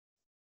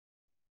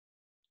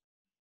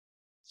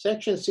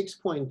Section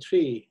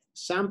 6.3,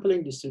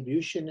 sampling,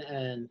 distribution,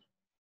 and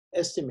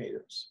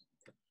estimators.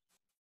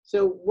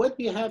 So what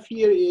we have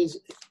here is,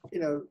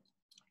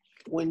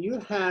 when you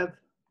have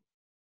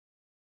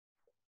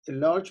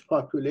large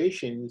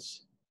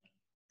populations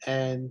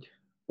and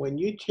when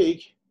you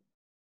take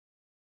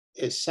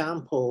a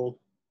sample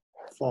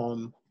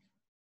from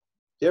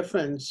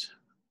different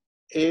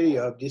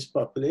area of these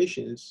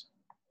populations,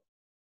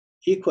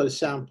 equal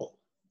sample,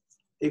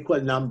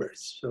 equal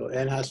numbers. So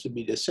N has to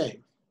be the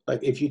same.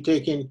 Like if you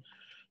take in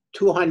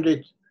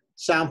 200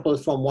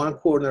 samples from one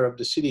corner of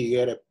the city, you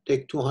gotta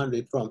take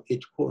 200 from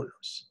each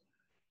corners.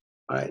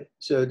 All right,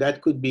 so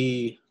that could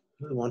be,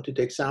 you want to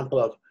take sample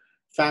of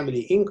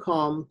family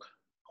income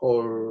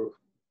or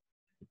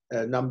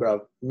a number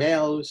of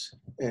males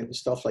and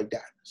stuff like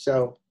that.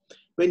 So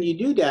when you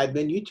do that,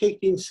 when you take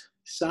these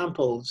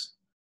samples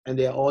and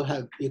they all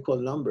have equal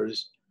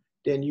numbers,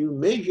 then you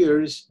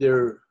measure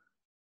their,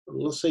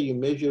 let's say you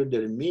measure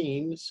their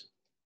means.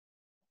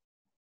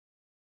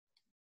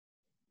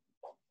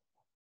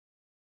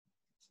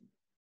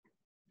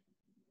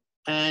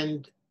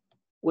 And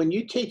when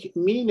you take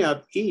mean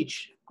of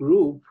each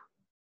group,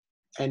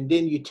 and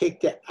then you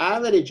take the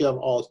average of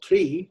all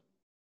three,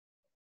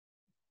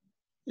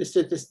 the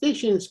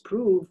statisticians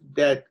prove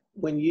that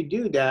when you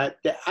do that,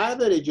 the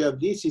average of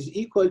this is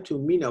equal to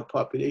mean of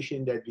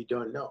population that we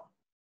don't know,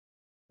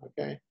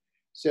 okay?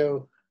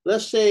 So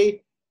let's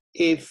say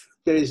if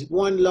there is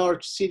one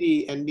large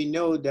city and we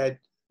know that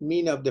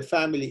mean of the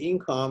family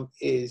income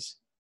is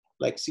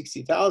like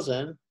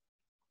 60,000,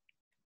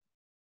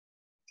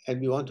 and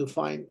we want to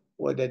find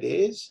what that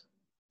is,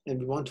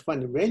 and we want to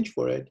find a range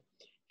for it,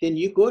 then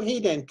you go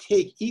ahead and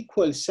take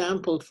equal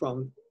sample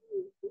from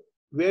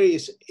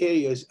various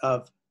areas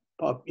of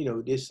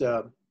these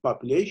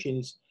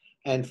populations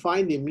and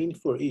find the mean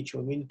for each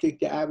one. When you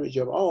take the average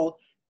of all,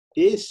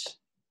 this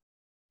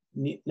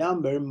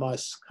number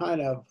must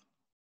kind of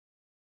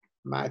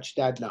match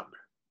that number.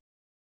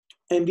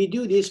 And we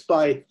do this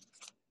by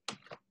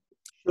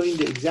showing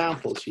the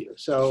examples here.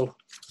 So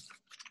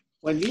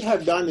when we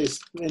have done this,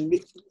 when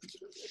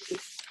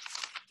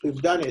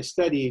we've done a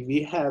study,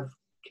 we have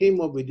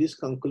came up with these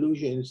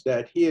conclusions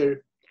that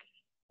here,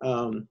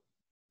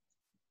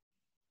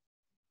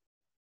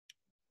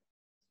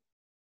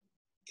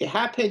 it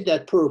happened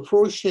that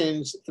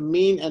proportions,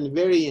 mean and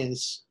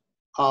variance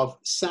of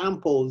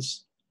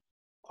samples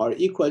are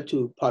equal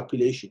to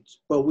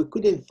populations, but we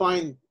couldn't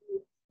find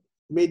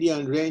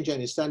median, range,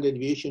 and standard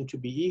deviation to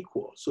be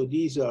equal. So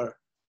these are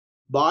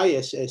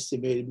bias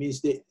estimated,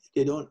 means they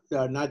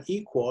are not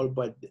equal,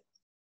 but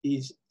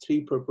these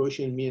three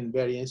proportion, mean, and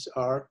variance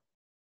are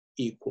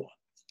equal.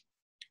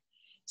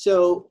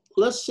 So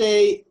let's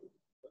say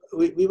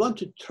we want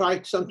to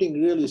try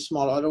something really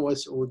small,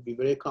 otherwise it would be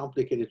very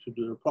complicated to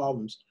do the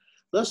problems.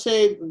 Let's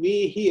say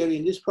we here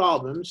in these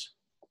problems,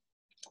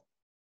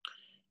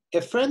 a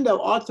friend of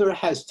author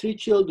has 3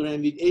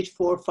 children with age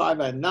 4, 5,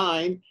 and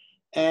 9,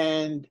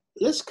 and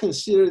let's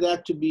consider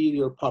that to be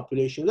your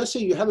population. Let's say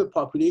you have a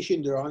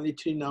population, there are only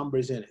 3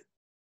 numbers in it.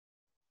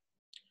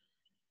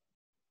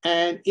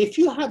 And if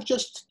you have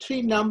just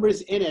 3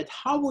 numbers in it,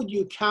 how would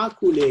you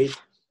calculate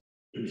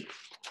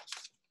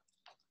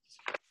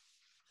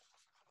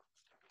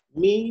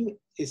mean,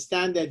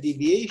 standard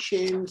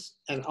deviations,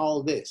 and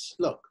all this?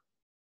 Look,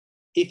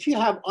 if you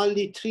have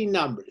only 3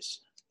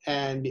 numbers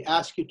and we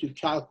ask you to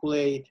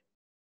calculate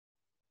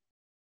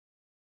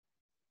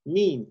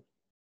mean,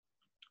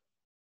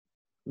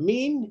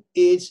 mean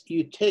is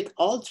you take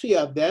all 3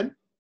 of them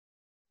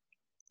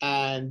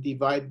and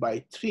divide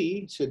by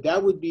 3, so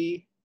that would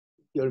be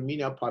your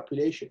mean of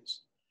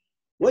populations.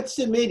 What's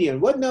the median?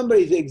 What number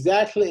is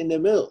exactly in the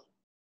middle?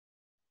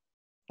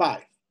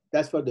 5.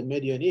 That's what the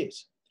median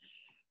is.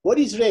 What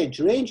is range?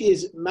 Range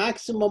is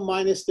maximum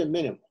minus the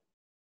minimum.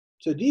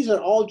 So these are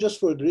all just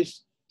for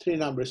these 3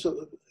 numbers.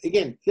 So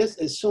again, let's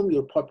assume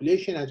your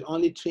population has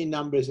only 3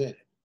 numbers in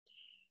it.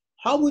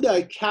 How would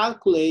I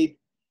calculate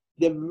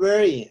the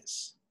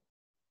variance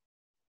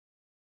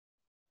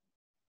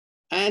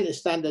and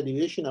standard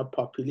deviation of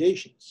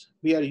populations?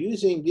 We are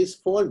using this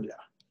formula.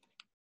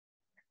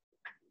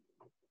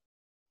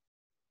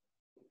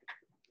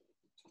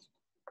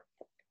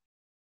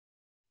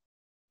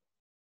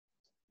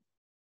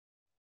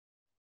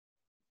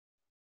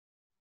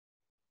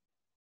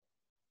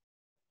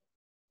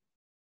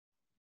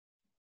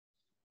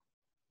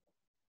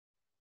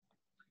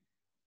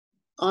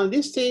 On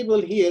this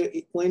table here,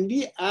 when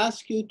we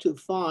ask you to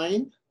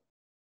find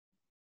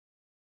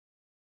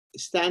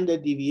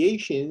standard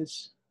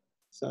deviations,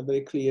 it's not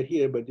very clear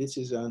here, but this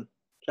is on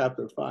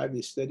chapter 5,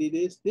 we study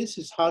this. This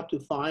is how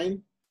to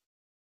find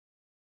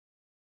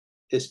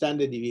the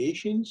standard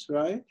deviations,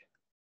 right?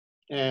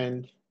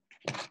 And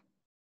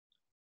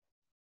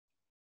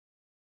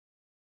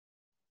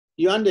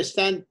you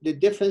understand the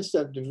difference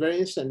of the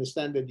variance and the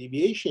standard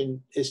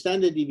deviation. A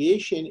standard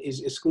deviation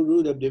is a square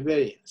root of the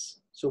variance.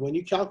 So when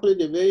you calculate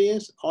the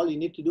variance, all you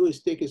need to do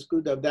is take a square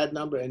root of that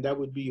number, and that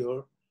would be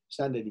your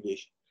standard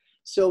deviation.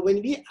 So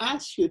when we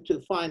ask you to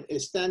find a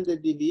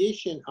standard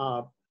deviation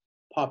of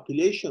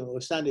population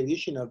or standard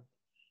deviation of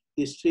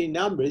these three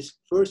numbers,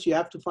 first you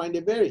have to find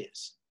the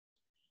variance.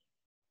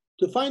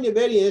 To find the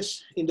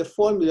variance in the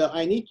formula,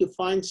 I need to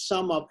find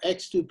sum of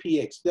x2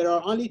 px. There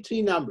are only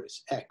three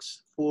numbers,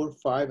 x, 4,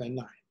 5, and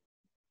 9.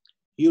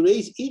 You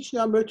raise each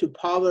number to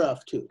power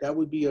of 2. That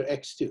would be your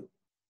x2.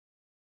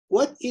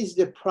 What is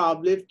the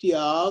probability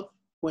of,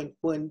 when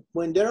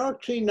there are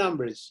three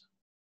numbers,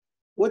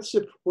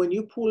 when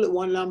you pull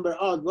one number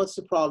out, what's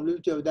the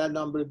probability of that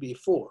number be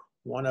 4?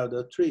 1 out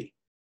of 3.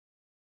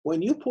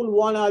 When you pull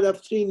 1 out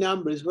of 3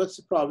 numbers, what's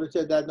the probability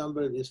of that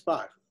number is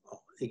 5?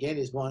 Again,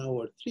 is 1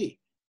 over 3.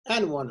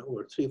 And 1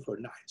 over 3 for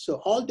 9. So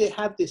all they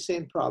have the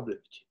same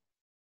probability.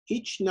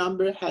 Each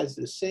number has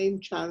the same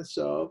chance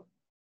of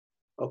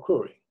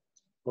occurring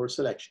or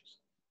selections.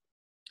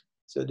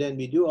 So then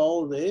we do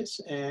all this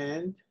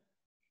and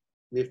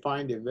we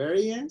find the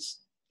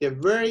variance. The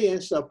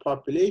variance of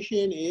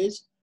population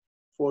is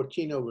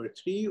 14 over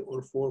 3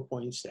 or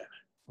 4.7,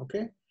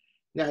 okay?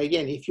 Now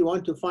again, if you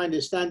want to find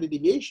the standard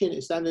deviation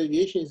is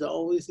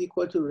always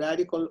equal to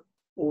radical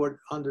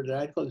or under the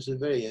radical is the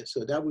variance.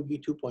 So that would be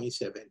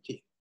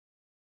 2.17.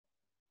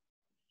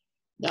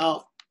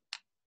 Now,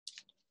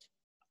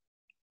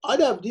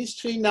 out of these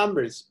three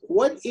numbers,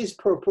 what is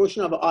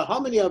proportion of, how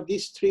many of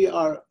these three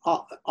are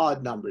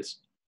odd numbers?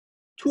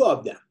 2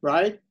 of them,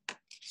 right?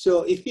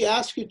 So if we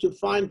ask you to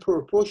find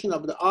proportion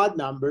of the odd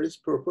numbers,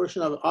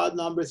 proportion of odd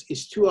numbers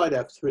is 2 out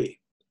of 3.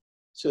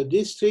 So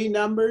these three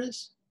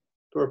numbers,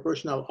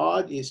 proportion of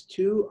odd is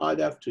 2 out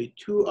of 3.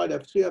 2 out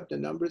of 3 of the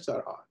numbers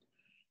are odd.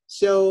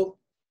 So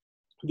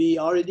we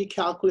already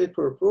calculate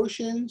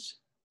proportions,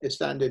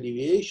 standard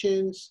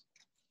deviations,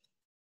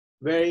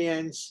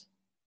 variance,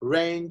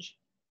 range,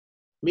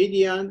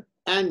 median,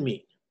 and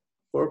mean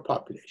for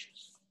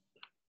populations.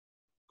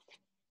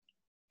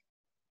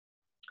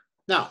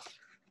 Now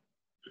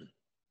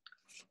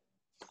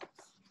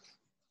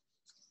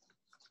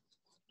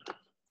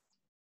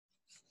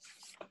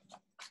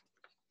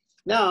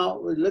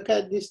we look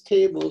at these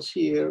tables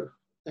here,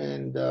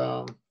 and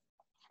now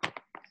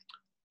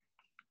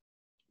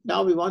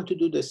we want to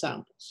do the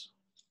samples.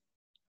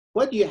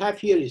 What you have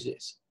here is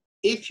this.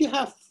 If you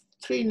have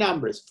three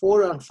numbers,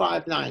 4 and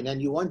 5, 9,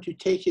 and you want to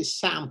take a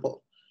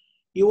sample,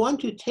 you want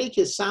to take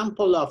a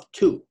sample of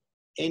 2,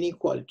 n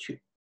equal 2.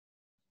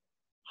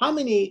 How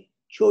many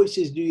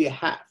choices do you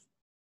have?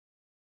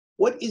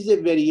 What is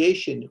the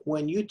variation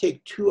when you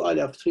take 2 out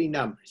of 3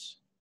 numbers,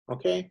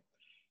 okay?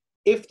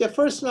 If the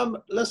first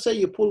number, let's say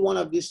you pull one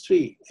of these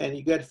 3 and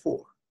you get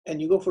 4, and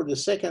you go for the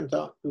second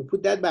time, you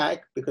put that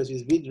back because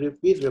it's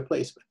with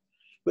replacement.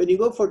 When you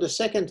go for the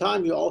second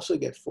time, you also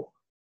get 4.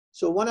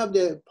 So one of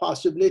the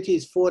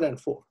possibilities is 4 and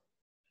 4.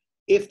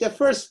 If the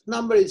first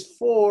number is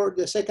 4,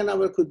 the second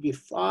number could be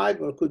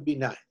 5 or could be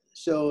 9.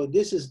 So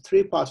this is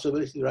 3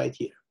 possibilities right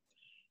here.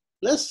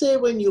 Let's say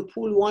when you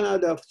pull 1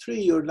 out of 3,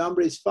 your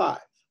number is 5.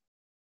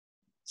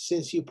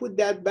 Since you put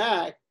that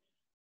back,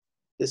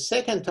 the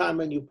second time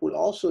when you pull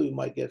also, you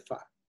might get 5.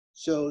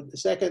 So the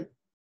second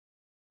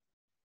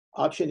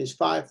option is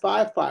 5,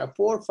 5, 5,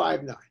 4,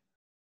 5, 9.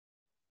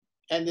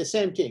 And the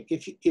same thing,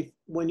 if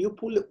when you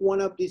pull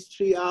one of these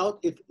 3 out,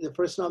 if the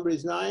first number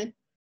is 9,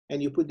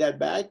 and you put that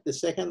back, the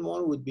second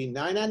one would be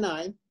 9 and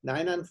 9,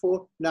 9 and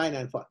 4, 9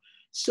 and 5.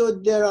 So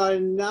there are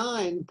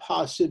 9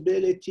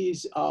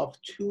 possibilities of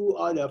 2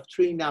 out of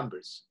 3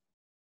 numbers.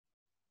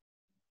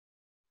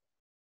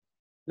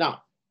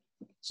 Now,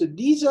 so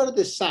these are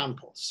the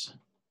samples,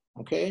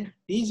 okay?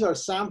 These are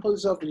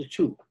samples of the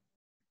 2.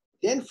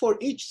 Then for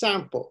each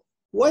sample,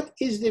 what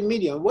is the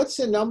median? What's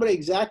the number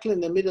exactly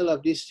in the middle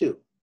of these 2?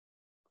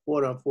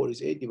 4 and 4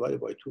 is 8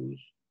 divided by 2 is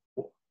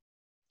 4.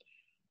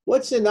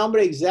 What's the number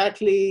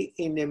exactly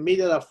in the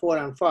middle of 4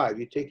 and 5?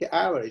 You take the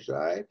average,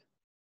 right?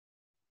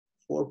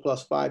 4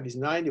 plus 5 is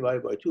 9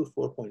 divided by 2,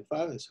 4.5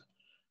 and so on.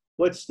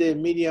 What's the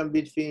median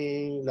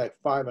between like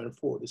 5 and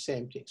 4? The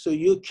same thing. So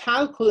you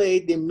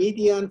calculate the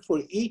median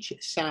for each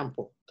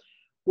sample.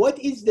 What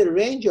is the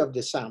range of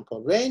the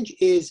sample? Range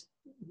is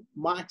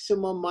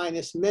maximum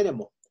minus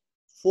minimum.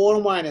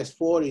 4 minus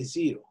 4 is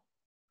 0.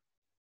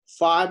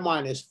 5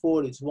 minus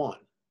 4 is 1.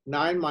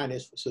 9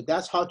 minus 4. So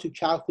that's how to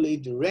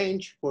calculate the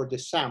range for the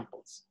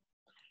samples.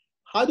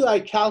 How do I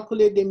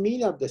calculate the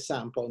mean of the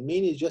sample?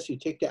 Mean is just you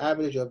take the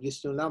average of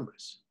these 2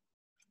 numbers.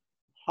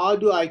 How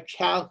do I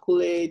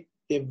calculate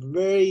the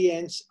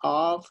variance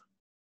of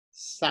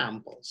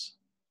samples?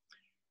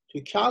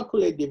 To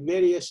calculate the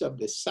variance of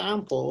the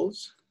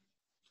samples,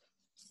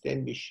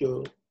 then we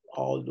show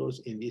all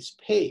those in this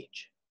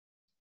page.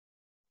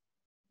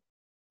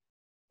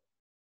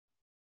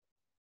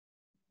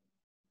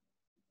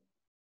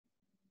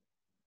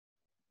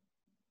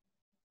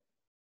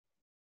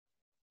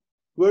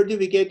 Where do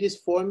we get this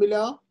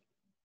formula?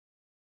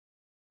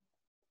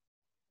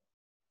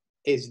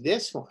 Is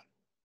this one.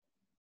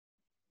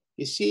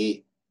 You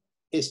see,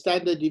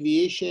 standard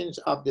deviations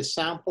of the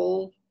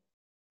sample,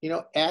 you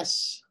know,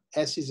 S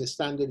is a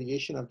standard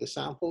deviation of the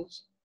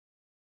samples.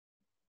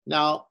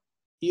 Now,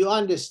 you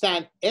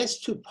understand S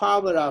to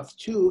power of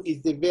 2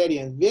 is the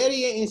variance.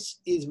 Variance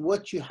is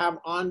what you have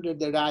under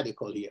the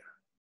radical here.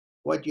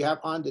 What you have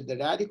under the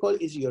radical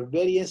is your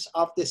variance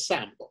of the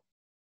sample.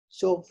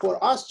 So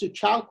for us to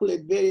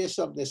calculate variance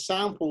of the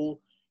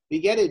sample,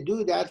 we got to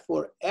do that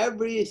for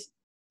every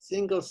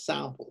single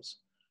samples.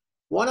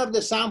 One of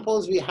the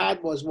samples we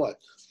had was what?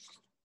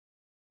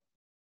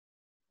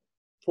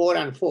 4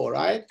 and 4,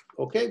 right?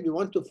 Okay, we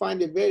want to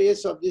find the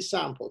variance of this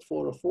sample,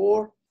 4 or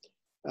 4.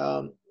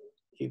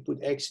 You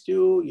put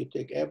x2, you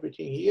take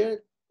everything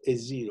here,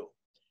 is 0.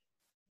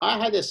 I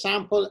had a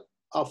sample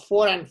of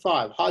 4 and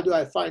 5. How do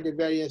I find the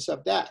variance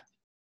of that?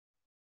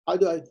 How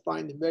do I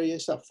find the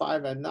variance of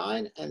 5 and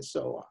 9, and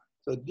so on?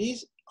 So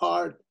these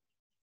are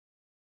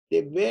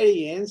the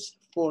variance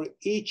for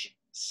each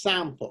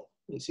sample.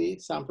 You see,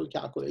 sample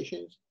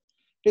calculations.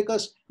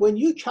 Because when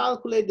you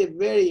calculate the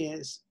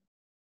variance,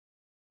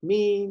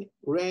 mean,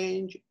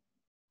 range,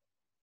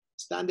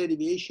 standard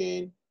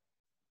deviation,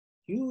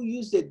 you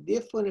use a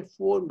different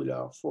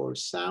formula for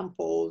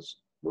samples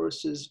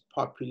versus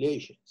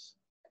populations.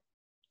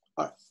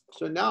 All right,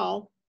 so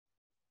now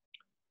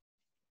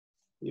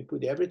you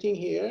put everything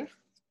here.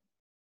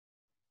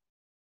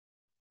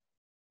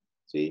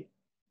 See,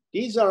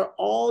 these are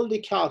all the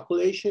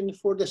calculations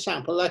for the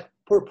sample, like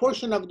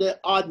proportion of the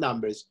odd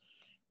numbers.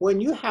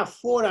 When you have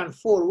 4 and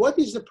 4, what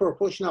is the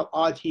proportion of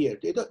odd here?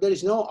 There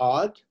is no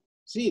odd,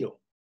 0.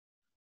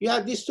 You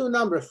have these two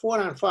numbers,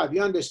 4 and 5.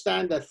 You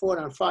understand that 4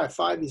 and 5,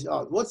 5 is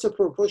odd. What's the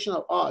proportion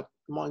of odd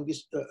among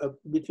this,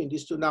 between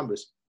these two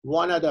numbers?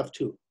 1 out of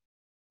 2.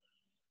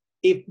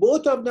 If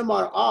both of them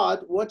are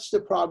odd, what's the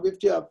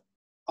probability of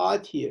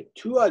odd here?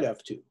 2 out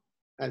of 2,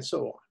 and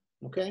so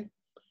on, okay?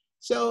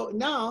 So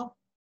now,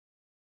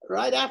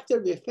 right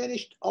after we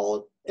finished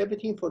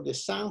everything for the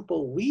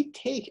sample, we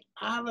take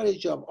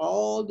average of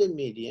all the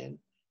median,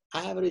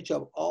 average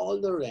of all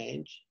the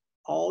range,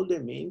 all the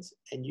means,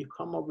 and you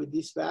come up with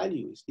these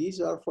values. These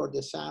are for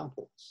the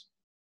samples,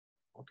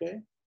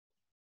 okay?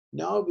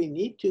 Now we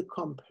need to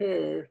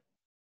compare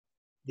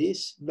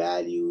these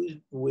values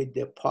with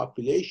the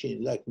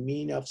population, like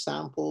mean of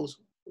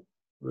samples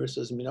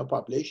versus mean of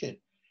population,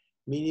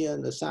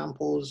 median of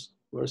samples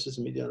versus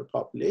median of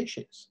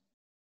populations.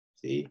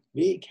 See,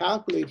 we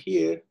calculate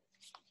here,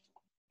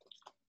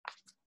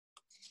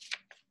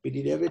 we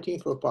did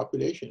everything for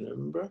population,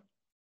 remember?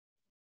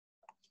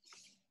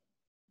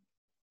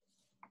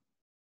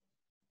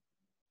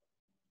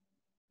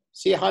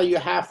 See how you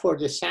have for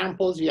the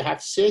samples, you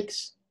have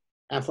 6,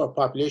 and for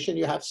population,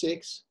 you have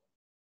 6.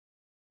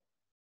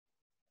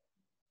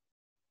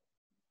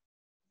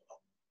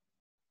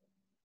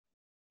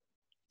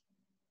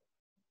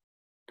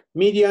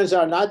 Medians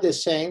are not the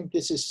same.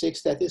 This is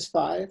 6, that is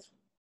 5.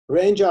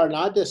 Range are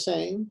not the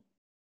same.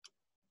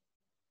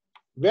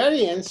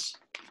 Variance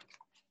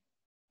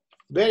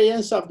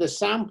of the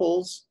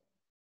samples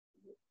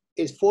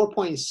is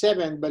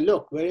 4.7, but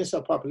look, variance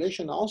of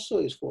population also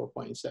is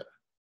 4.7.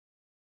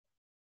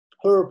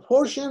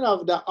 Proportion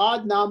of the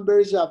odd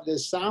numbers of the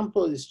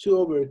sample is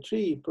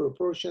 2/3.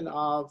 Proportion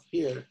of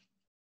here,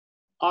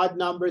 odd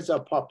numbers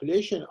of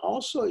population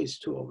also is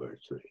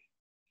 2/3.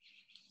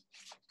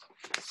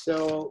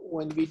 So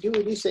when we do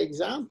this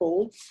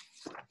example,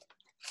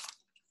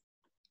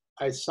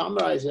 I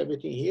summarize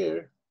everything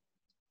here.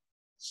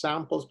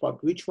 Samples,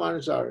 which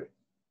ones are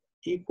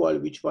equal,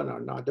 which one are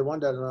not. The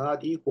ones that are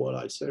not equal,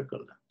 I circle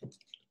them.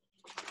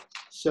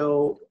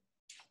 So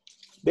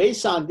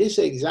based on this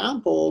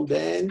example,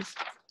 then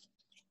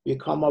we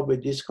come up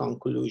with this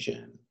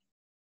conclusion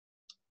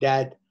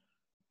that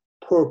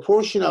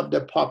proportion of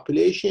the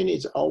population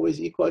is always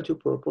equal to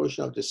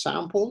proportion of the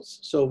samples.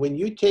 So when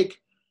you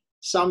take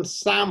some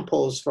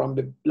samples from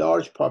the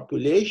large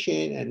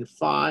population and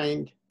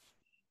find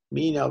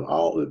mean of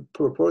all,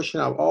 proportion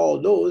of all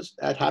those,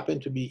 that happen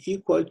to be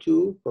equal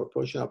to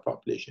proportion of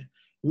population.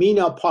 Mean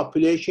of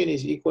population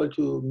is equal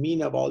to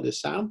mean of all the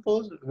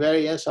samples.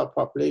 Variance of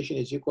population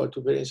is equal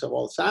to variance of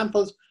all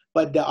samples,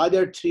 but the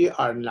other 3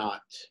 are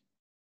not.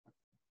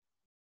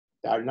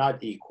 They are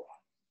not equal.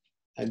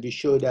 And we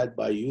show that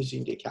by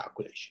using the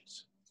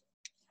calculations.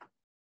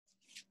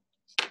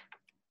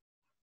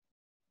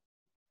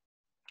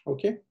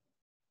 Okay.